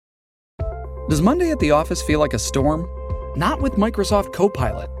Does Monday at the office feel like a storm? Not with Microsoft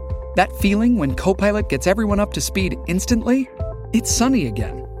Copilot. That feeling when Copilot gets everyone up to speed instantly? It's sunny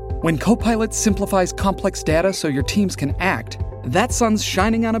again. When Copilot simplifies complex data so your teams can act, that sun's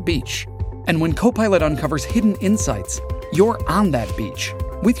shining on a beach. And when Copilot uncovers hidden insights, you're on that beach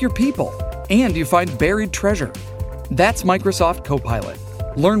with your people, and you find buried treasure. That's Microsoft Copilot.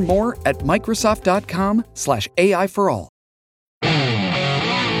 Learn more at Microsoft.com/AI for all.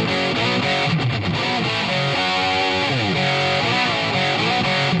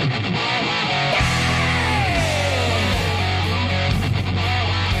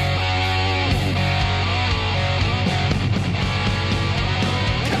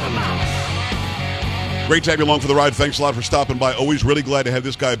 Great to have you along for the ride. Thanks a lot for stopping by. Always really glad to have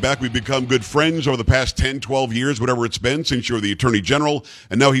this guy back. We've become good friends over the past 10, 12 years, whatever it's been, since you were the Attorney General.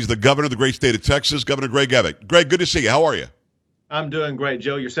 And now he's the governor of the great state of Texas, Governor Greg Abbott. Greg, good to see you. How are you? I'm doing great.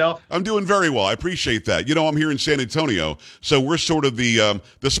 Joe, yourself? I'm doing very well. I appreciate that. You know, I'm here in San Antonio, so we're sort of the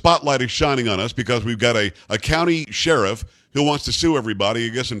spotlight is shining on us because we've got a county sheriff who wants to sue everybody, I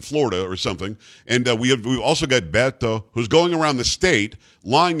guess in Florida or something. And we've also got Beto, who's going around the state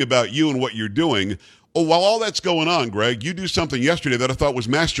lying about you and what you're doing. Oh, while all that's going on, Greg, you do something yesterday that I thought was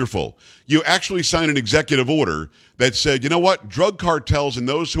masterful. You actually signed an executive order that said, you know what, drug cartels and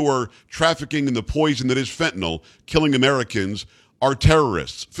those who are trafficking in the poison that is fentanyl, killing Americans, are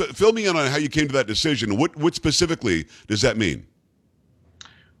terrorists. Fill me in on how you came to that decision. What specifically does that mean?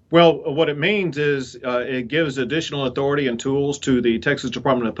 Well, what it means is it gives additional authority and tools to the Texas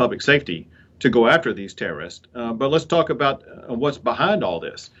Department of Public Safety to go after these terrorists. But let's talk about what's behind all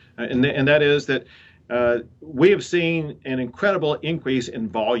this. And that is that we have seen an incredible increase in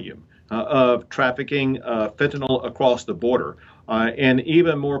volume of trafficking fentanyl across the border in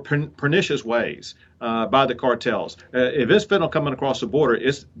even more pernicious ways by the cartels. If it's fentanyl coming across the border,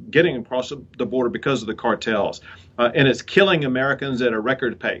 it's getting across the border because of the cartels. And it's killing Americans at a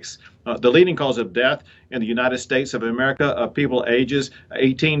record pace. The leading cause of death in the United States of America of people ages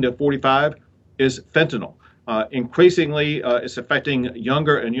 18 to 45 is fentanyl. Increasingly, it's affecting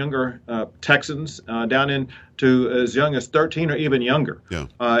younger and younger Texans down into as young as 13 or even younger. Yeah.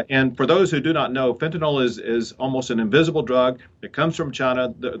 And for those who do not know, fentanyl is almost an invisible drug. It comes from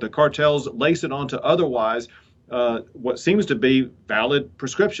China. The cartels lace it onto otherwise what seems to be valid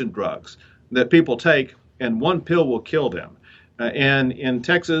prescription drugs that people take, and one pill will kill them. And in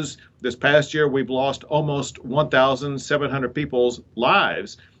Texas, this past year, we've lost almost 1,700 people's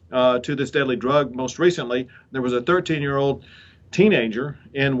lives to this deadly drug. Most recently, there was a 13-year-old teenager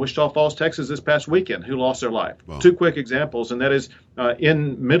in Wichita Falls, Texas this past weekend who lost their life. Wow. Two quick examples, and that is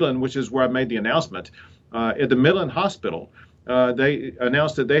in Midland, which is where I made the announcement. At the Midland Hospital, they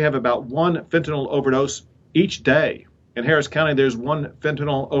announced that they have about one fentanyl overdose each day. In Harris County, there's one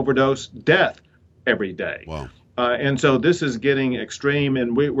fentanyl overdose death every day. Wow. And so this is getting extreme,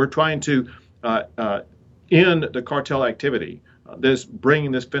 and we're trying to end the cartel activity.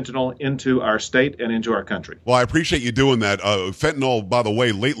 Bringing this fentanyl into our state and into our country. Well, I appreciate you doing that. Fentanyl, by the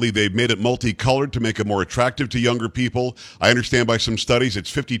way, lately they've made it multicolored to make it more attractive to younger people. I understand by some studies it's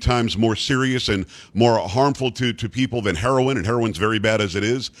 50 times more serious and more harmful to people than heroin, and heroin's very bad as it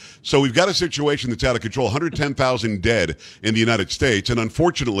is. So we've got a situation that's out of control, 110,000 dead in the United States, and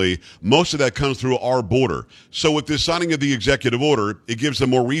unfortunately, most of that comes through our border. So with this signing of the executive order, it gives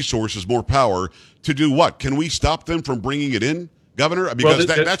them more resources, more power to do what? Can we stop them from bringing it in, Governor? Because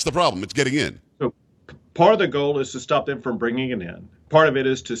that's the problem. It's getting in. So part of the goal is to stop them from bringing it in. Part of it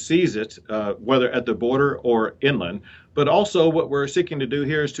is to seize it, whether at the border or inland. But also what we're seeking to do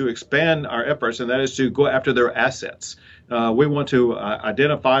here is to expand our efforts, and that is to go after their assets. We want to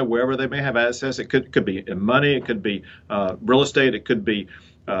identify wherever they may have assets. It could be in money. It could be real estate. It could be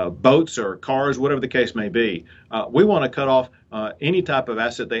boats or cars, whatever the case may be. We want to cut off any type of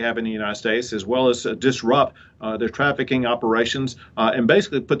asset they have in the United States, as well as disrupt their trafficking operations and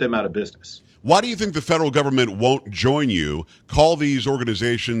basically put them out of business. Why do you think the federal government won't join you, call these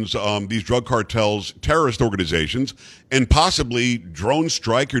organizations, these drug cartels, terrorist organizations, and possibly drone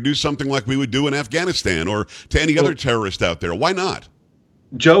strike or do something like we would do in Afghanistan or to any other terrorist out there? Why not?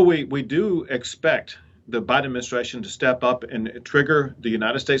 Joe, we do expect the Biden administration to step up and trigger the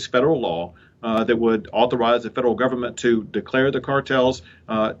United States federal law that would authorize the federal government to declare the cartels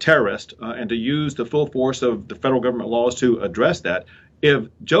terrorist and to use the full force of the federal government laws to address that. If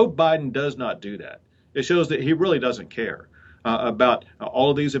Joe Biden does not do that, it shows that he really doesn't care about all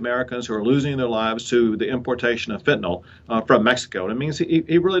of these Americans who are losing their lives to the importation of fentanyl from Mexico. And it means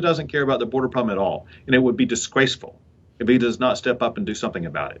he really doesn't care about the border problem at all. And it would be disgraceful if he does not step up and do something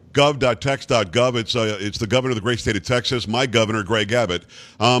about it. Gov.tex.gov. It's the governor of the great state of Texas, my governor, Greg Abbott.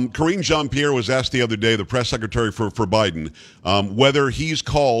 Karine Jean-Pierre was asked the other day, the press secretary for Biden, whether he's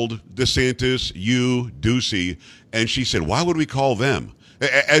called DeSantis, you, Ducey, and she said, why would we call them?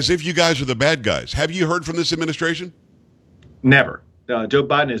 As if you guys are the bad guys. Have you heard from this administration? Never. Joe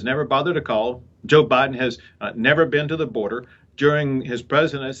Biden has never bothered to call. Joe Biden has never been to the border during his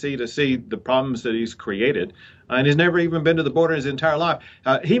presidency to see the problems that he's created. And he's never even been to the border his entire life.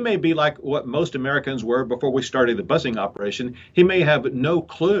 He may be like what most Americans were before we started the busing operation. He may have no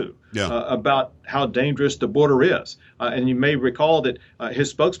clue about how dangerous the border is. And you may recall that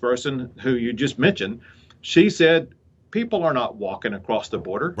his spokesperson, who you just mentioned, she said people are not walking across the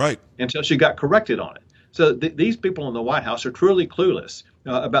border until she got corrected on it. So these people in the White House are truly clueless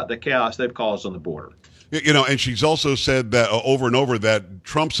about the chaos they've caused on the border. You know, and she's also said that over and over that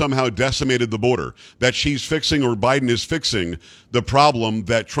Trump somehow decimated the border, that she's fixing or Biden is fixing the problem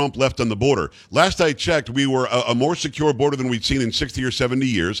that Trump left on the border. Last I checked, we were a more secure border than we'd seen in 60 or 70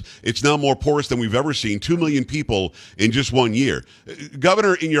 years. It's now more porous than we've ever seen, 2 million people in just 1 year.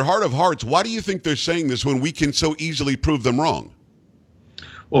 Governor, in your heart of hearts, why do you think they're saying this when we can so easily prove them wrong?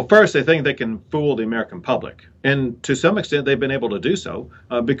 Well, first, they think they can fool the American public. And to some extent, they've been able to do so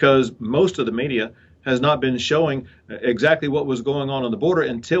because most of the media has not been showing exactly what was going on the border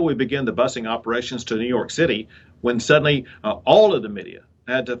until we began the busing operations to New York City, when suddenly all of the media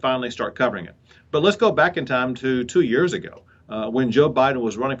had to finally start covering it. But let's go back in time to 2 years ago when Joe Biden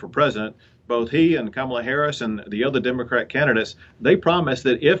was running for president. Both he and Kamala Harris and the other Democrat candidates, they promised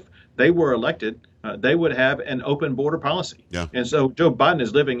that if they were elected, they would have an open border policy. And so Joe Biden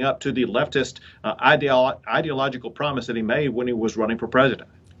is living up to the leftist ideological promise that he made when he was running for president.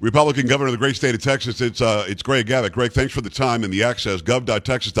 Republican governor of the great state of Texas, it's Greg Abbott. Greg, thanks for the time and the access.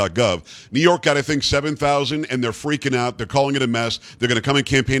 Gov.texas.gov. New York got, I think, 7,000, and they're freaking out. They're calling it a mess. They're going to come and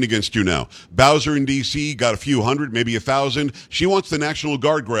campaign against you now. Bowser in D.C. got a few hundred, maybe 1,000. She wants the National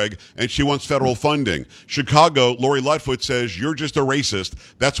Guard, Greg, and she wants federal funding. Chicago, Lori Lightfoot says, you're just a racist.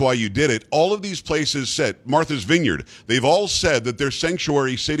 That's why you did it. All of these places said, Martha's Vineyard, they've all said that they're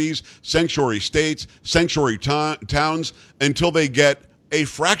sanctuary cities, sanctuary states, sanctuary towns until they get a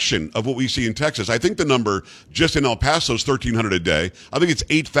fraction of what we see in Texas. I think the number just in El Paso is 1,300 a day. I think it's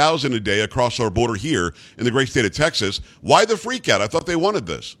 8,000 a day across our border here in the great state of Texas. Why the freak out? I thought they wanted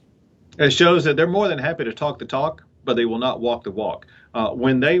this. It shows that they're more than happy to talk the talk, but they will not walk the walk.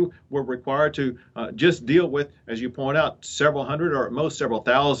 When they were required to just deal with, as you point out, several hundred or at most several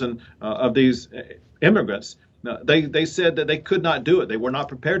thousand of these immigrants, they said that they could not do it. They were not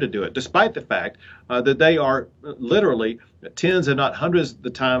prepared to do it, despite the fact that they are literally tens and not hundreds of the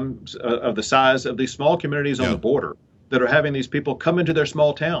times of the size of these small communities on the border that are having these people come into their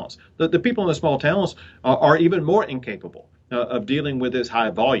small towns. The people in the small towns are even more incapable of dealing with this high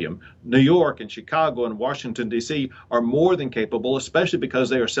volume. New York and Chicago and Washington, D.C. are more than capable, especially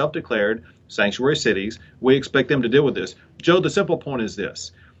because they are self-declared sanctuary cities. We expect them to deal with this. Joe, the simple point is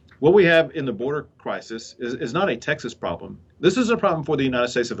this. What we have in the border crisis is not a Texas problem. This is a problem for the United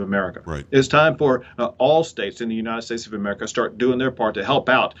States of America. Right. It's time for all states in the United States of America start doing their part to help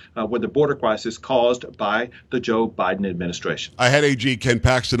out with the border crisis caused by the Joe Biden administration. I had AG Ken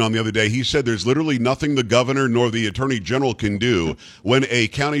Paxton on the other day. He said there's literally nothing the governor nor the attorney general can do when a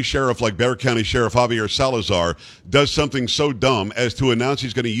county sheriff like Bexar County Sheriff Javier Salazar does something so dumb as to announce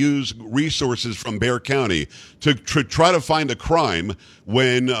he's going to use resources from Bexar County to try to find a crime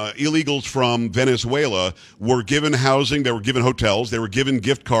when illegals from Venezuela were given housing, they were given hotels, they were given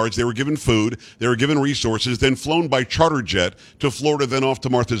gift cards, they were given food, they were given resources, then flown by charter jet to Florida, then off to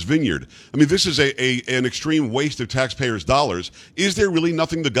Martha's Vineyard. I mean, this is an extreme waste of taxpayers' dollars. Is there really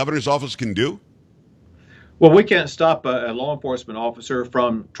nothing the governor's office can do? Well, we can't stop a law enforcement officer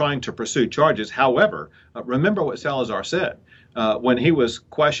from trying to pursue charges. However, remember what Salazar said when he was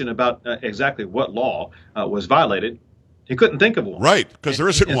questioned about exactly what law was violated. He couldn't think of one. Right, because there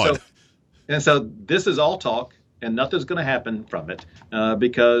isn't one. So this is all talk, and nothing's going to happen from it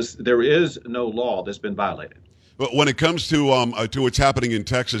because there is no law that's been violated. But when it comes to what's happening in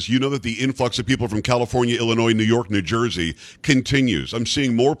Texas, you know that the influx of people from California, Illinois, New York, New Jersey continues. I'm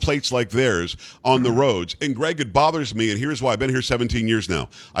seeing more plates like theirs on the roads. And Greg, it bothers me, and here's why. I've been here 17 years now.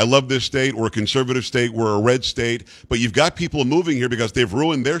 I love this state. We're a conservative state. We're a red state. But you've got people moving here because they've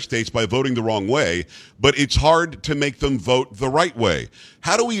ruined their states by voting the wrong way. But it's hard to make them vote the right way.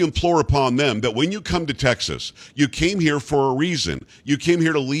 How do we implore upon them that when you come to Texas, you came here for a reason? You came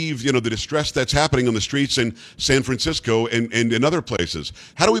here to leave, the distress that's happening on the streets in San Francisco and in other places.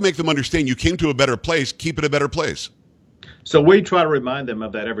 How do we make them understand you came to a better place, keep it a better place? So we try to remind them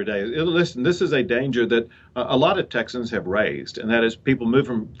of that every day. Listen, this is a danger that a lot of Texans have raised, and that is people move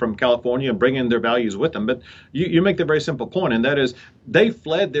from California and bring in their values with them. But you make the very simple point, and that is they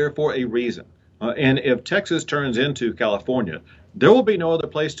fled there for a reason. And if Texas turns into California, there will be no other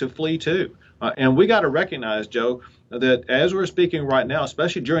place to flee to. And we got to recognize, Joe, that as we're speaking right now,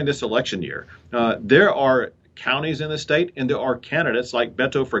 especially during this election year, there are counties in the state, and there are candidates like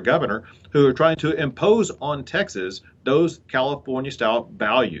Beto for governor who are trying to impose on Texas those California-style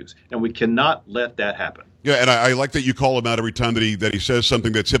values, and we cannot let that happen. Yeah, and I like that you call him out every time that he says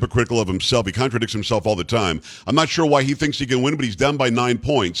something that's hypocritical of himself. He contradicts himself all the time. I'm not sure why he thinks he can win, but he's down by 9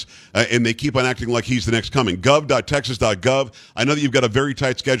 points, and they keep on acting like he's the next coming. Gov.texas.gov. I know that you've got a very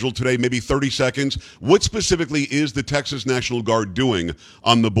tight schedule today, maybe 30 seconds. What specifically is the Texas National Guard doing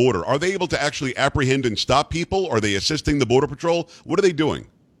on the border? Are they able to actually apprehend and stop people? Are they assisting the Border Patrol? What are they doing?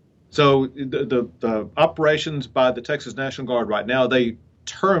 So the operations by the Texas National Guard right now, they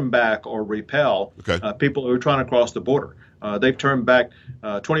turn back or repel people who are trying to cross the border. They've turned back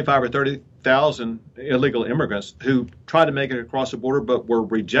 25 or 30,000 illegal immigrants who tried to make it across the border but were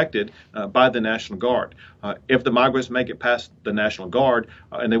rejected by the National Guard. If the migrants make it past the National Guard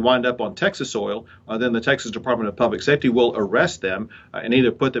and they wind up on Texas soil, then the Texas Department of Public Safety will arrest them and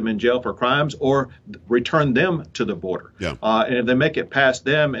either put them in jail for crimes or return them to the border. Yeah. And if they make it past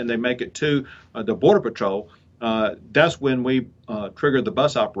them and they make it to the Border Patrol, that's when we trigger the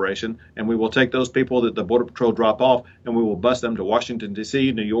bus operation, and we will take those people that the Border Patrol drop off, and we will bus them to Washington,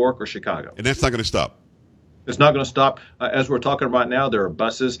 D.C., New York, or Chicago. And that's not going to stop. It's not going to stop. As we're talking right now, there are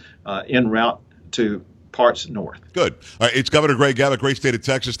buses en route to parts north. Good. All right, it's Governor Greg Abbott, great state of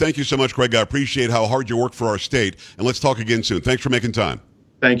Texas. Thank you so much, Greg. I appreciate how hard you work for our state, and let's talk again soon. Thanks for making time.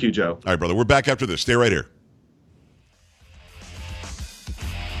 Thank you, Joe. All right, brother. We're back after this. Stay right here.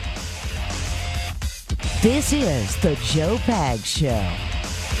 This is the Joe Pags Show.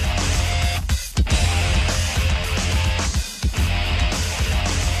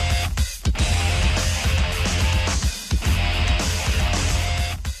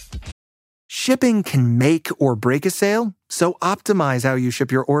 Shipping can make or break a sale, so optimize how you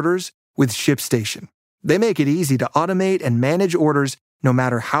ship your orders with ShipStation. They make it easy to automate and manage orders no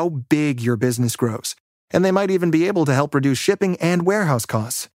matter how big your business grows. And they might even be able to help reduce shipping and warehouse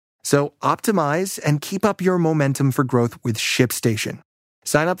costs. So optimize and keep up your momentum for growth with ShipStation.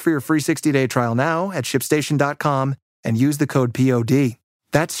 Sign up for your free 60-day trial now at ShipStation.com and use the code POD.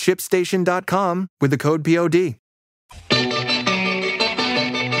 That's ShipStation.com with the code POD.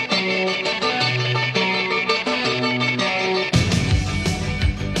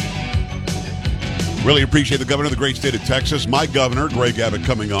 Really appreciate the governor of the great state of Texas. My governor, Greg Abbott,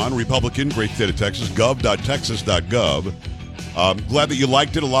 coming on. Republican, great state of Texas. Gov.texas.gov. Glad that you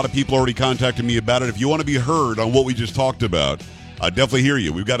liked it. A lot of people already contacted me about it. If you want to be heard on what we just talked about, I definitely hear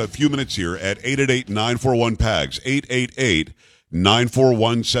you. We've got a few minutes here at 888-941-PAGS,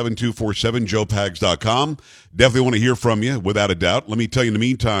 888-941-7247, joepags.com. Definitely want to hear from you, without a doubt. Let me tell you in the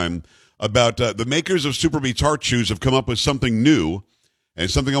meantime about the makers of Super Beats Heart Chews have come up with something new and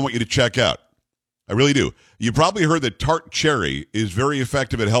something I want you to check out. I really do. You probably heard that tart cherry is very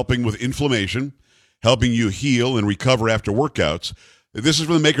effective at helping with inflammation, helping you heal and recover after workouts. This is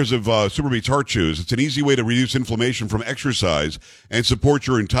from the makers of Super Beats Heart Chews. It's an easy way to reduce inflammation from exercise and support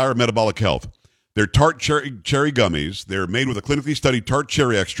your entire metabolic health. They're tart cherry gummies. They're made with a clinically studied tart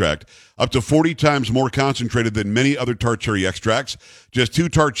cherry extract, up to 40 times more concentrated than many other tart cherry extracts. Just 2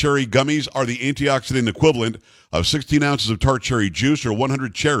 tart cherry gummies are the antioxidant equivalent of 16 ounces of tart cherry juice or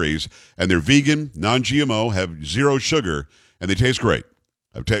 100 cherries, and they're vegan, non-GMO, have 0 sugar, and they taste great.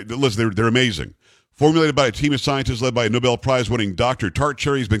 Listen, they're amazing. Formulated by a team of scientists led by a Nobel Prize-winning doctor, tart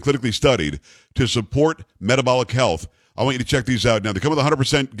cherry has been clinically studied to support metabolic health. I want you to check these out now. They come with a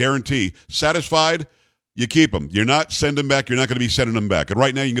 100% guarantee. Satisfied? You keep them. You're not sending them back. You're not going to be sending them back. And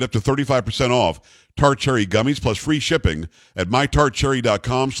right now, you can get up to 35% off tart cherry gummies plus free shipping at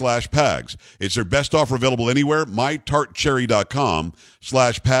mytartcherry.com/PAGS. It's their best offer available anywhere.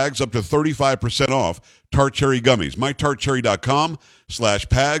 mytartcherry.com/PAGS, up to 35% off tart cherry gummies.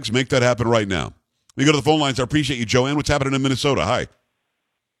 mytartcherry.com/PAGS. Make that happen right now. We go to the phone lines. I appreciate you, Joanne. What's happening in Minnesota? Hi.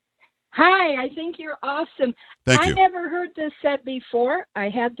 Hi, I think you're awesome. Thank you. I never heard this said before. I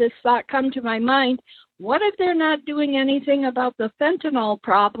had this thought come to my mind. What if they're not doing anything about the fentanyl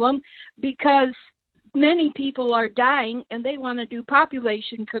problem? Because many people are dying and they want to do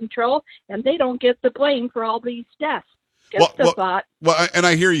population control and they don't get the blame for all these deaths. Just a thought. Well, and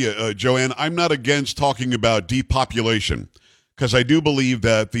I hear you, Joanne. I'm not against talking about depopulation, because I do believe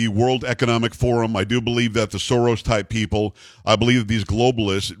that the World Economic Forum, I do believe that the Soros-type people, I believe that these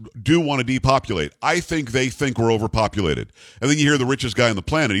globalists do want to depopulate. I think they think we're overpopulated. And then you hear the richest guy on the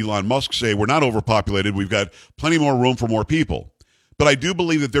planet, Elon Musk, say we're not overpopulated. We've got plenty more room for more people. But I do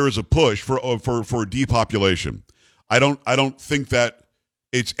believe that there is a push for depopulation. I don't think that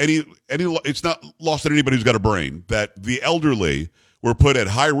it's it's not lost on anybody who's got a brain that the elderly were put at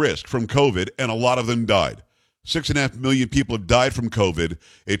high risk from COVID, and a lot of them died. 6.5 million people have died from COVID.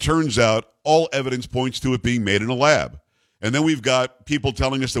 It turns out all evidence points to it being made in a lab. And then we've got people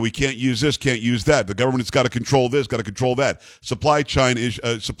telling us that we can't use this, can't use that. The government's got to control this, got to control that. Supply chain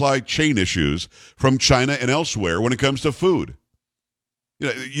issues from China and elsewhere when it comes to food.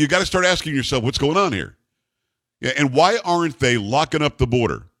 You got to start asking yourself what's going on here. Yeah, and why aren't they locking up the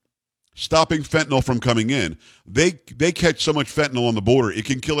border, stopping fentanyl from coming in? They catch so much fentanyl on the border, it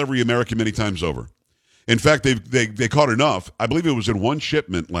can kill every American many times over. In fact, they caught enough. I believe it was in one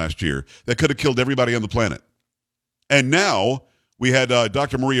shipment last year that could have killed everybody on the planet. And now we had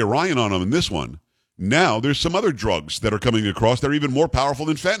Dr. Maria Ryan on them in this one. Now there's some other drugs that are coming across that are even more powerful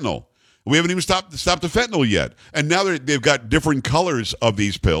than fentanyl. We haven't even stopped the fentanyl yet. And now they've got different colors of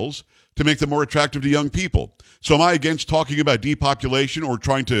these pills to make them more attractive to young people. So am I against talking about depopulation or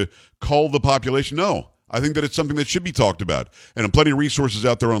trying to cull the population? No. I think that it's something that should be talked about. And there are plenty of resources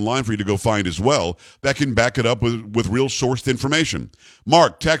out there online for you to go find as well that can back it up with real sourced information.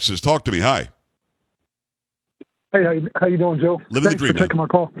 Mark, Texas, talk to me. Hi. Hey, how you doing, Joe? Living Thanks the dream, for taking my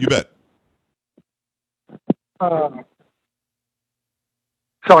call. You bet.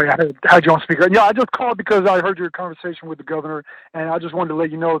 Sorry, I had you on speaker. Yeah, I just called because I heard your conversation with the governor, and I just wanted to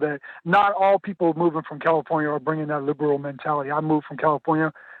let you know that not all people moving from California are bringing that liberal mentality. I moved from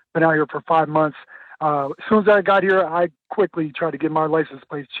California, been out here for 5 months. As soon as I got here, I quickly tried to get my license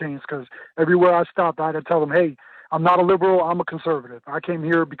plate changed because everywhere I stopped, I had to tell them, hey, I'm not a liberal, I'm a conservative. I came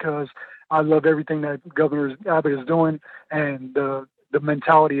here because I love everything that Governor Abbott is doing and the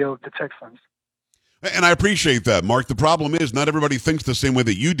mentality of the Texans. And I appreciate that, Mark. The problem is not everybody thinks the same way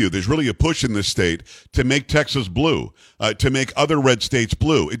that you do. There's really a push in this state to make Texas blue, to make other red states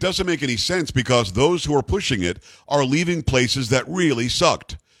blue. It doesn't make any sense because those who are pushing it are leaving places that really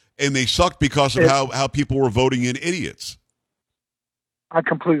sucked. And they sucked because of how people were voting in idiots. I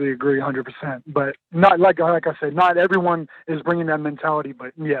completely agree 100%. But not like I said, not everyone is bringing that mentality.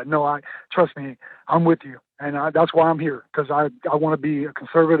 But yeah, no, trust me, I'm with you. And that's why I'm here, because I want to be a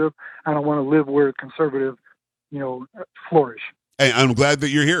conservative and I want to live where conservative, flourish. Hey, I'm glad that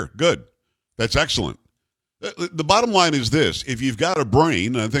you're here. Good. That's excellent. The bottom line is this. If you've got a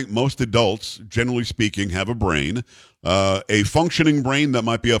brain, and I think most adults, generally speaking, have a brain, a functioning brain that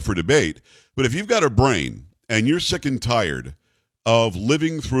might be up for debate. But if you've got a brain and you're sick and tired of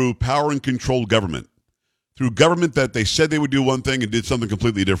living through power and control government, through government that they said they would do one thing and did something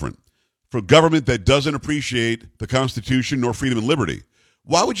completely different, for government that doesn't appreciate the Constitution nor freedom and liberty,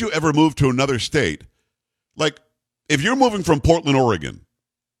 why would you ever move to another state? Like, if you're moving from Portland, Oregon,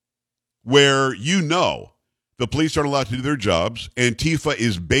 where the police aren't allowed to do their jobs, Antifa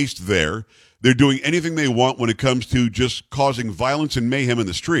is based there, they're doing anything they want when it comes to just causing violence and mayhem in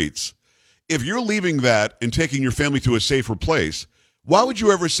the streets. If you're leaving that and taking your family to a safer place, why would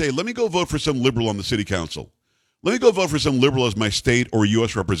you ever say, let me go vote for some liberal on the city council? Let me go vote for some liberal as my state or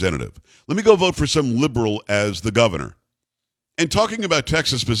U.S. representative. Let me go vote for some liberal as the governor. And talking about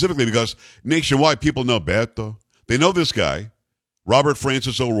Texas specifically, because nationwide people know Beto. They know this guy, Robert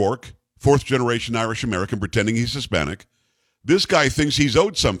Francis O'Rourke, fourth-generation Irish-American pretending he's Hispanic. This guy thinks he's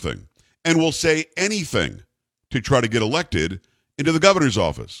owed something and will say anything to try to get elected into the governor's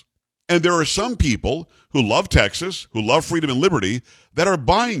office. And there are some people who love Texas, who love freedom and liberty, that are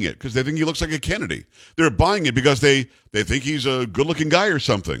buying it because they think he looks like a Kennedy. They're buying it because they think he's a good-looking guy or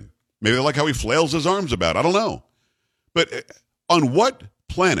something. Maybe they like how he flails his arms about. I don't know. But on what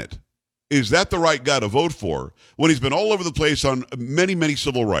planet is that the right guy to vote for when he's been all over the place on many, many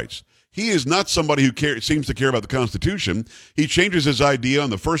civil rights? He is not somebody who seems to care about the Constitution. He changes his idea on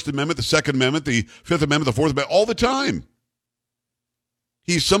the First Amendment, the Second Amendment, the Fifth Amendment, the Fourth Amendment, all the time.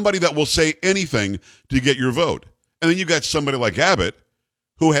 He's somebody that will say anything to get your vote. And then you got somebody like Abbott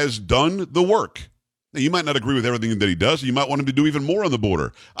who has done the work. Now, you might not agree with everything that he does. You might want him to do even more on the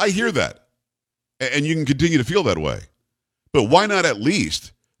border. I hear that. And you can continue to feel that way. But why not at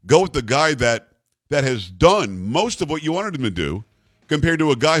least go with the guy that has done most of what you wanted him to do compared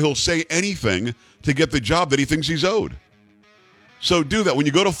to a guy who'll say anything to get the job that he thinks he's owed? So do that. When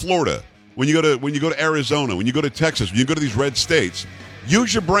you go to Florida, when you go to Arizona, when you go to Texas, when you go to these red states,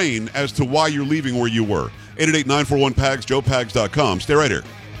 use your brain as to why you're leaving where you were. 888-941-PAGS, joepags.com. Stay right here.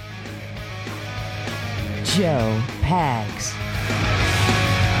 Joe Pags.